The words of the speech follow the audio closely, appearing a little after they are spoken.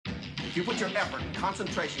If you put your effort and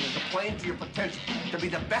concentration into playing to your potential, to be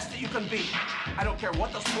the best that you can be, I don't care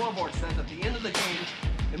what the scoreboard says at the end of the game,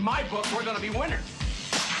 in my book, we're going to be winners.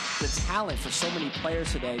 The talent for so many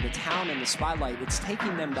players today, the talent and the spotlight, it's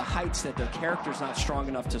taking them to heights that their character's not strong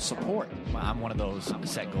enough to support. I'm one of those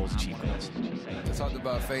set goals, achieve goals. I talked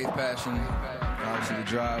about faith, passion, obviously the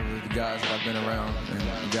drive with the guys that I've been around and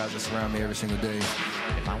the guys that surround me every single day.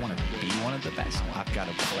 If I want to be one of the best, I've got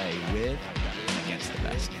to play with and against the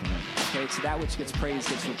best. Okay, so that which gets praised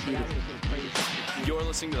gets repeated. You're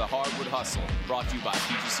listening to the Hardwood Hustle, brought to you by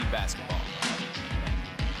PGC Basketball.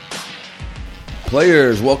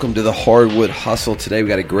 Players, welcome to the Hardwood Hustle. Today we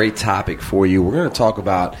got a great topic for you. We're going to talk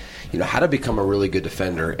about, how to become a really good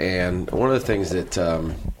defender. And one of the things that,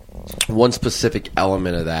 one specific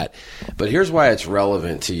element of that, but here's why it's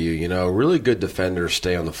relevant to you. Really good defenders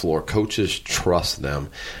stay on the floor. Coaches trust them.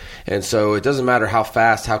 And so it doesn't matter how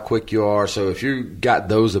fast, how quick you are. So if you got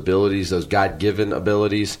those abilities, those God-given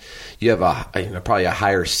abilities, you have probably a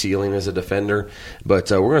higher ceiling as a defender.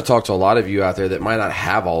 But we're going to talk to a lot of you out there that might not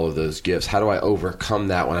have all of those gifts. How do I overcome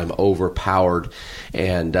that when I'm overpowered?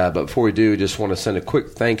 And but before we do, just want to send a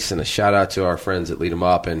quick thanks and a shout-out to our friends at Lead 'Em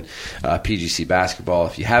Up and PGC Basketball.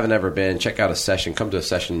 If you haven't ever been, check out a session. Come to a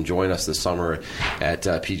session and join us this summer at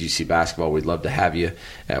PGC Basketball. We'd love to have you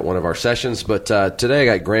at one of our sessions. But today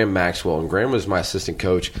I got Graham Maxwell, and Graham was my assistant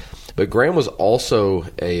coach. But Graham was also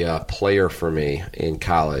a player for me in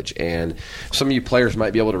college, and some of you players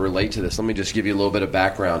might be able to relate to this. Let me just give you a little bit of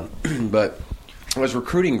background. But I was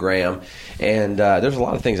recruiting Graham, and there's a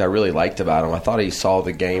lot of things I really liked about him. I thought he saw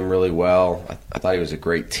the game really well. I thought he was a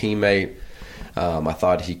great teammate. I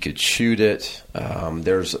thought he could shoot it.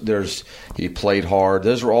 He played hard.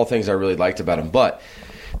 Those were all things I really liked about him. But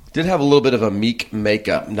did have a little bit of a meek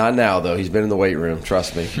makeup. Not now, though. He's been in the weight room,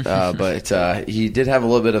 trust me. But he did have a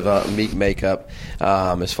little bit of a meek makeup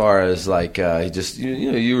as far as, he just,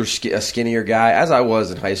 you were a skinnier guy, as I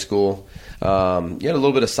was in high school. You had a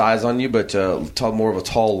little bit of size on you, but more of a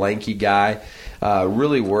tall, lanky guy.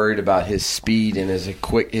 Really worried about his speed and his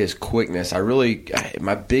quickness.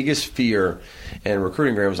 My biggest fear in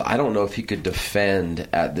recruiting Graham was I don't know if he could defend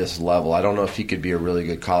at this level. I don't know if he could be a really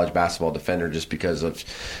good college basketball defender just because of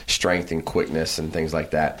strength and quickness and things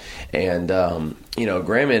like that. And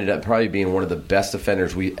Graham ended up probably being one of the best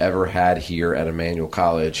defenders we ever had here at Emmanuel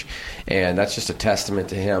College, and that's just a testament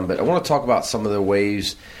to him. But I want to talk about some of the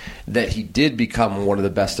ways that he did become one of the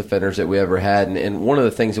best defenders that we ever had. And one of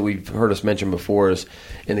the things that we've heard us mention before is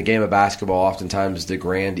in the game of basketball, oftentimes the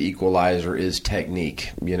grand equalizer is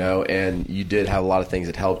technique, and you did have a lot of things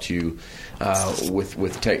that helped you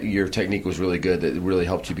your technique was really good, that really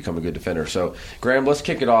helped you become a good defender. So, Graham, let's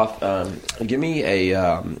kick it off. Give me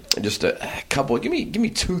give me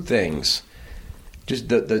two things. Just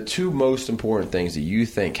the two most important things that you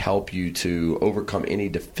think help you to overcome any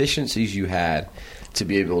deficiencies you had to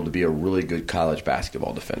be able to be a really good college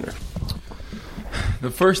basketball defender. The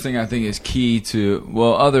first thing I think is key to,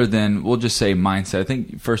 other than, we'll just say mindset. I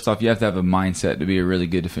think, first off, you have to have a mindset to be a really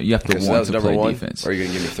good defender. You have to want to play defense. Or are you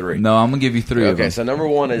going to give me three? No, I'm going to give you three of them. Okay, so number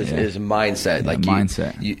one is mindset.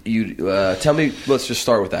 Mindset. You tell me, let's just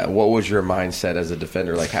start with that. What was your mindset as a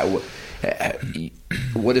defender? What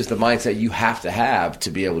is the mindset you have to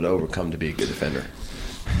be able to overcome to be a good defender?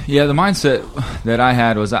 Yeah, the mindset that I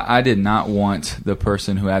had was I did not want the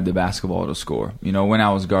person who had the basketball to score. When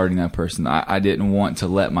I was guarding that person, I didn't want to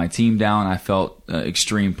let my team down. I felt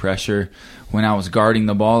extreme pressure. When I was guarding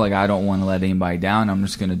the ball, I don't want to let anybody down. I'm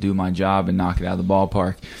just going to do my job and knock it out of the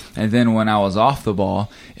ballpark. And then when I was off the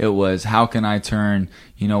ball, it was how can I turn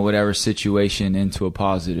whatever situation into a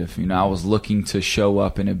positive. I was looking to show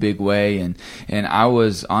up in a big way, and I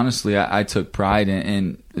was honestly I took pride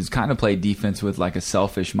in it's kind of played defense with a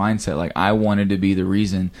selfish mindset. I wanted to be the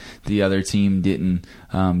reason the other team didn't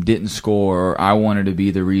score, or I wanted to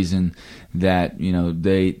be the reason that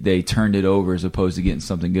they turned it over as opposed to getting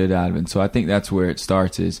something good out of it. And so I think that's where it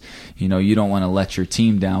starts is you don't want to let your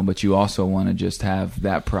team down, but you also want to just have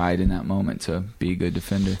that pride in that moment to be a good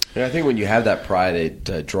defender. And I think when you have that pride,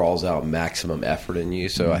 it draws out maximum effort in you.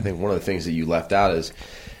 So I think one of the things that you left out is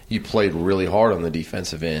you played really hard on the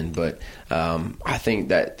defensive end, but I think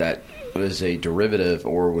that was a derivative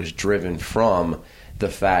or was driven from the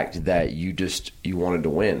fact that you wanted to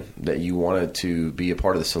win, that you wanted to be a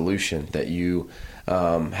part of the solution, that you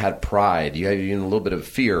had pride, you had even a little bit of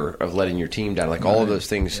fear of letting your team down. All of those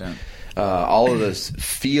things, all of those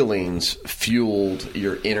feelings fueled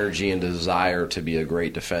your energy and desire to be a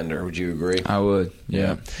great defender. Would you agree? I would.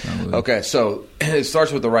 Yeah. I would. Okay, so it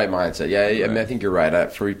starts with the right mindset. Yeah, I mean, I think you're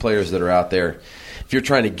right. For players that are out there, if you're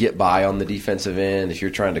trying to get by on the defensive end, if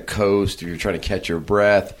you're trying to coast, if you're trying to catch your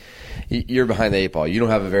breath, you're behind the 8 ball. You don't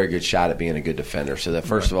have a very good shot at being a good defender. So that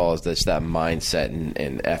first of all is that mindset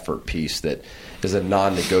and effort piece that is a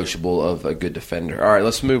non-negotiable of a good defender. All right,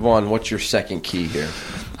 let's move on. What's your second key here?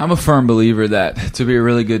 I'm a firm believer that to be a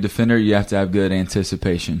really good defender, you have to have good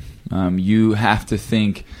anticipation. You have to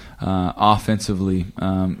think offensively,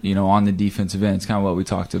 on the defensive end. It's kind of what we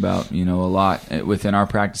talked about, a lot within our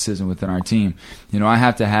practices and within our team. I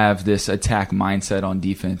have to have this attack mindset on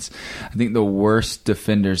defense. I think the worst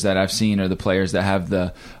defenders that I've seen are the players that have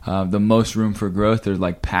the most room for growth. They're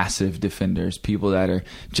like passive defenders, people that are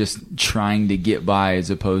just trying to get by as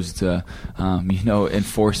opposed to,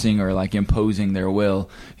 enforcing or like imposing their will,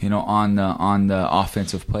 on the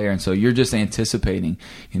offensive player. And so you're just anticipating.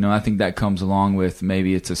 I think that comes along with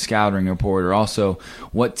maybe it's a scouting report, or also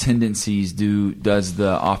what tendencies does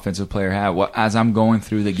the offensive player have. As I'm going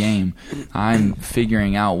through the game, I'm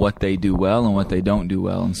figuring out what they do well and what they don't do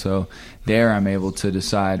well, and so there I'm able to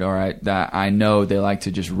decide, all right, that I know they like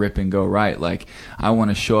to just rip and go right. Like, I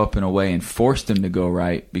want to show up in a way and force them to go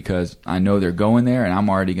right because I know they're going there and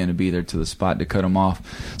I'm already going to be there to the spot to cut them off.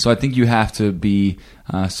 So I think you have to be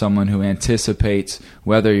someone who anticipates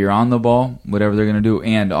whether you're on the ball, whatever they're going to do,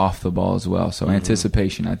 and off the ball as well. So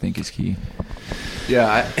anticipation, I think, is key.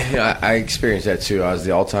 Yeah, I experienced that too. I was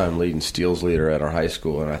the all-time leading steals leader at our high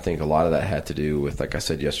school, and I think a lot of that had to do with, like I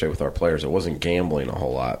said yesterday, with our players. It wasn't gambling a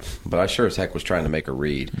whole lot, but I sure as heck was trying to make a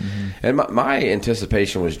read. And my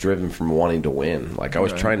anticipation was driven from wanting to win. Like, I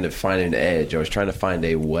was trying to find an edge. I was trying to find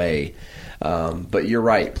a way. But you're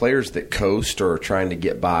right. Players that coast or are trying to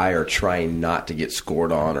get by or trying not to get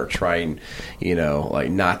scored on or trying,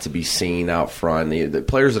 not to be seen out front. The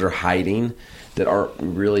players that are hiding, that aren't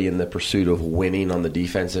really in the pursuit of winning on the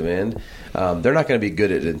defensive end, they're not going to be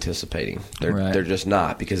good at anticipating. They're just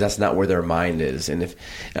not, because that's not where their mind is. And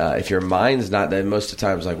if your mind's not, then most of the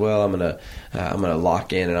times, like, well, I'm gonna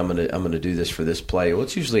lock in and I'm gonna do this for this play. Well,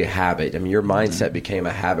 it's usually a habit. I mean, your mindset became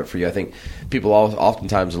a habit for you. I think people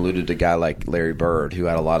oftentimes alluded to a guy like Larry Bird, who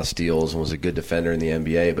had a lot of steals and was a good defender in the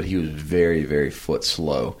NBA, but he was very, very foot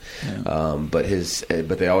slow. Yeah.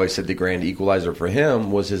 But they always said the grand equalizer for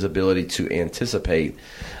him was his ability to anticipate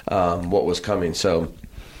what was coming. So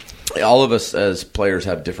all of us as players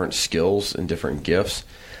have different skills and different gifts.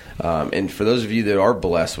 And for those of you that are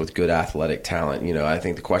blessed with good athletic talent, I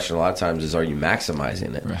think the question a lot of times is, are you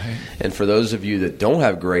maximizing it? Right. And for those of you that don't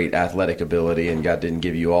have great athletic ability and God didn't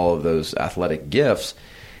give you all of those athletic gifts,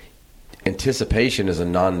 anticipation is a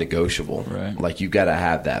non-negotiable. Right. Like, you got to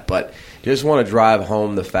have that. But just want to drive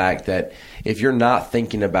home the fact that if you're not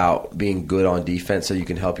thinking about being good on defense so you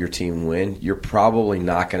can help your team win, you're probably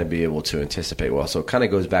not going to be able to anticipate well. So it kind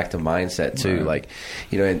of goes back to mindset too. Right. Like,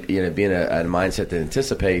 being a mindset that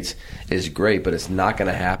anticipates is great, but it's not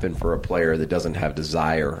going to happen for a player that doesn't have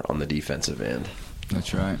desire on the defensive end.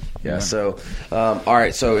 That's right. Yeah. So, all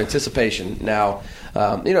right. So anticipation. Now,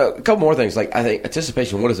 a couple more things. Like, I think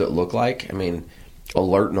anticipation. What does it look like? I mean,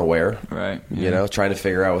 alert and aware. Right. Yeah. Trying to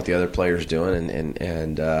figure out what the other player's doing,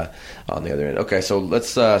 and on the other end. Okay. So let's.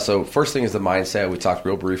 So first thing is the mindset. We talked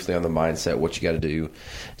real briefly on the mindset. What you got to do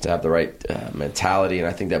to have the right mentality, and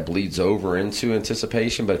I think that bleeds over into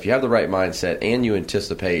anticipation. But if you have the right mindset and you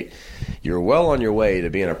anticipate, you're well on your way to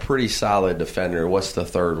being a pretty solid defender. What's the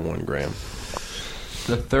third one, Graham?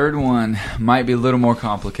 The third one might be a little more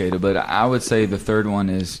complicated, but I would say the third one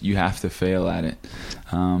is you have to fail at it.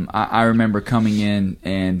 I remember coming in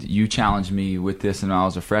and you challenged me with this when I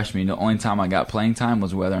was a freshman. The only time I got playing time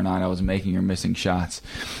was whether or not I was making or missing shots.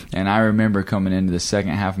 And I remember coming into the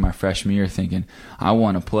second half of my freshman year thinking, I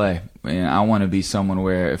want to play. And I want to be someone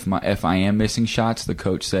where if I am missing shots, the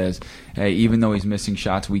coach says, hey, even though he's missing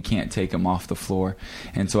shots, we can't take him off the floor.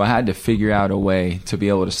 And so I had to figure out a way to be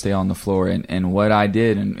able to stay on the floor. And what I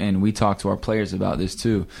did, and we talked to our players about this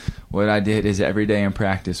too, what I did is every day in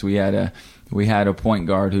practice we had a point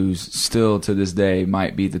guard who's still to this day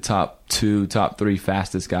might be the top 3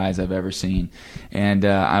 fastest guys I've ever seen. And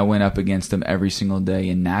I went up against him every single day,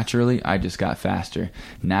 and naturally I just got faster.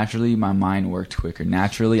 Naturally my mind worked quicker.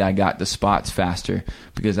 Naturally I got the spots faster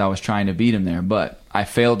because I was trying to beat him there. But I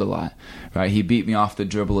failed a lot. Right? He beat me off the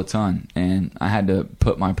dribble a ton, and I had to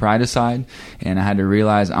put my pride aside, and I had to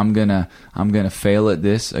realize I'm gonna fail at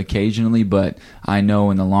this occasionally, but I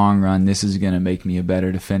know in the long run this is gonna make me a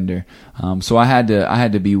better defender. So I had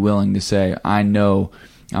to be willing to say, I know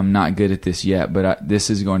I'm not good at this yet, but this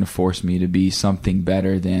is going to force me to be something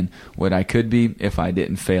better than what I could be if I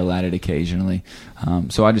didn't fail at it occasionally.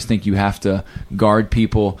 So I just think you have to guard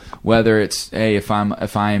people, whether it's, hey, if I'm a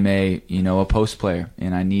post player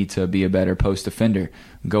and I need to be a better post defender,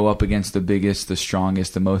 go up against the biggest, the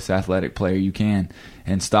strongest, the most athletic player you can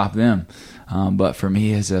and stop them. But for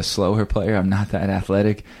me, as a slower player, I'm not that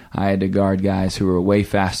athletic. I had to guard guys who were way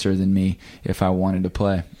faster than me if I wanted to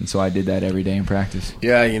play. And so I did that every day in practice.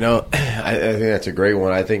 Yeah, you know, I think that's a great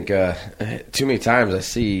one. I think too many times I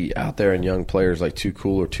see out there in young players like too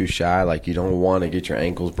cool or too shy. Like you don't want to get your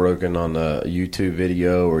ankles broken on a YouTube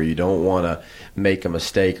video, or you don't want to make a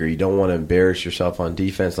mistake, or you don't want to embarrass yourself on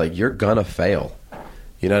defense. Like you're going to fail.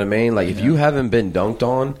 You know what I mean? Like if you haven't been dunked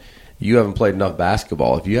on, you haven't played enough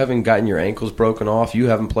basketball. If you haven't gotten your ankles broken off, you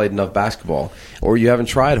haven't played enough basketball, or you haven't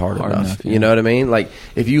tried hard enough. You know what I mean? Like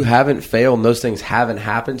if you haven't failed and those things haven't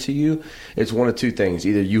happened to you, it's one of two things.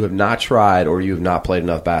 Either you have not tried or you have not played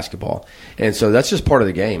enough basketball. And so that's just part of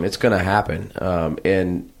the game. It's going to happen.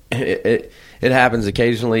 And it happens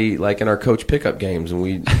occasionally, like in our coach pickup games, and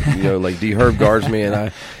we, you know, like D Herb guards me, and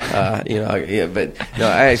I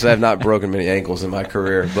actually have not broken many ankles in my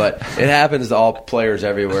career, but it happens to all players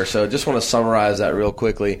everywhere. So just want to summarize that real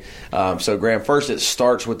quickly. So Graham, first it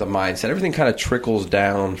starts with the mindset. Everything kind of trickles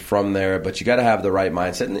down from there, but you got to have the right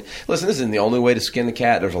mindset. And listen, this isn't the only way to skin the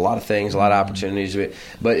cat. There's a lot of things, a lot of opportunities,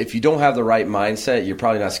 but if you don't have the right mindset, you're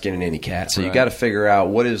probably not skinning any cat. So you got to figure out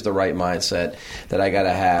what is the right mindset that I got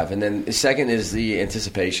to have, and then the second is the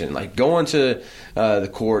anticipation, like going to the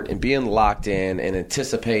court and being locked in and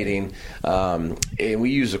anticipating. And we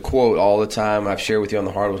use a quote all the time. I've shared with you on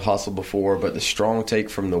the Hardwood Hustle before, but the strong take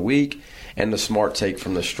from the weak and the smart take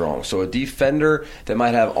from the strong. So a defender that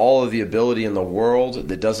might have all of the ability in the world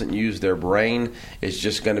that doesn't use their brain is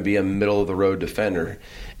just going to be a middle-of-the-road defender.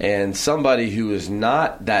 And somebody who is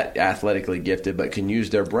not that athletically gifted but can use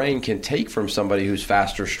their brain can take from somebody who's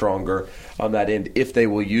faster, stronger on that end if they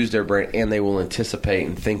will use their brain and they will anticipate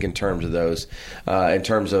and think in terms of those, in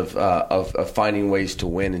terms of finding ways to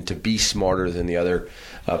win and to be smarter than the other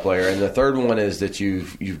player. And the third one is that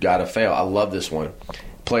you've got to fail. I love this one.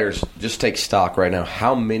 Players, just take stock right now.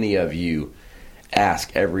 How many of you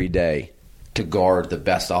ask every day to guard the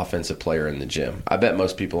best offensive player in the gym? I bet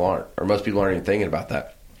most people aren't, or most people aren't even thinking about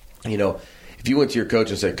that. You know, if you went to your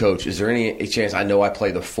coach and said, Coach, is there any chance, I know I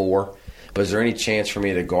play the 4, but is there any chance for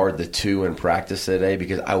me to guard the 2 in practice today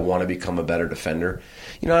because I want to become a better defender?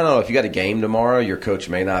 You know, I don't know, if you got a game tomorrow, your coach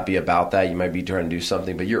may not be about that. You might be trying to do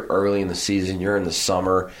something, but you're early in the season, you're in the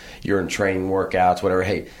summer, you're in training workouts, whatever.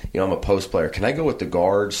 Hey, you know, I'm a post player. Can I go with the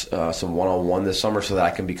guards some one-on-one this summer so that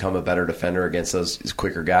I can become a better defender against those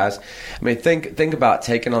quicker guys? I mean, think about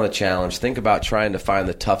taking on the challenge. Think about trying to find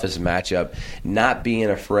the toughest matchup, not being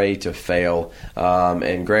afraid to fail.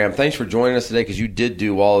 And Graham, thanks for joining us today because you did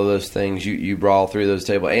do all of those things. You brought all 3 of those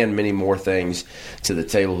table and many more things to the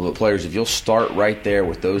table. But players, if you'll start right there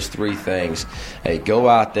with those 3 things, hey, go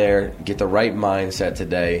out there, get the right mindset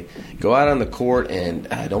today. Go out on the court and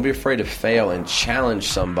don't be afraid to fail and challenge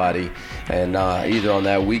somebody. And either on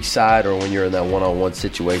that weak side or when you're in that one-on-one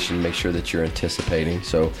situation, make sure that you're anticipating.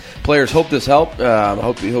 So, players, hope this helped.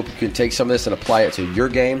 Hope you can take some of this and apply it to your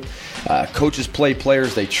game. Coaches play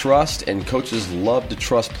players they trust, and coaches love to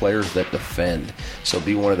trust players that defend. So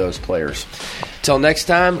be one of those players. Till next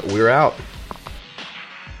time, we're out.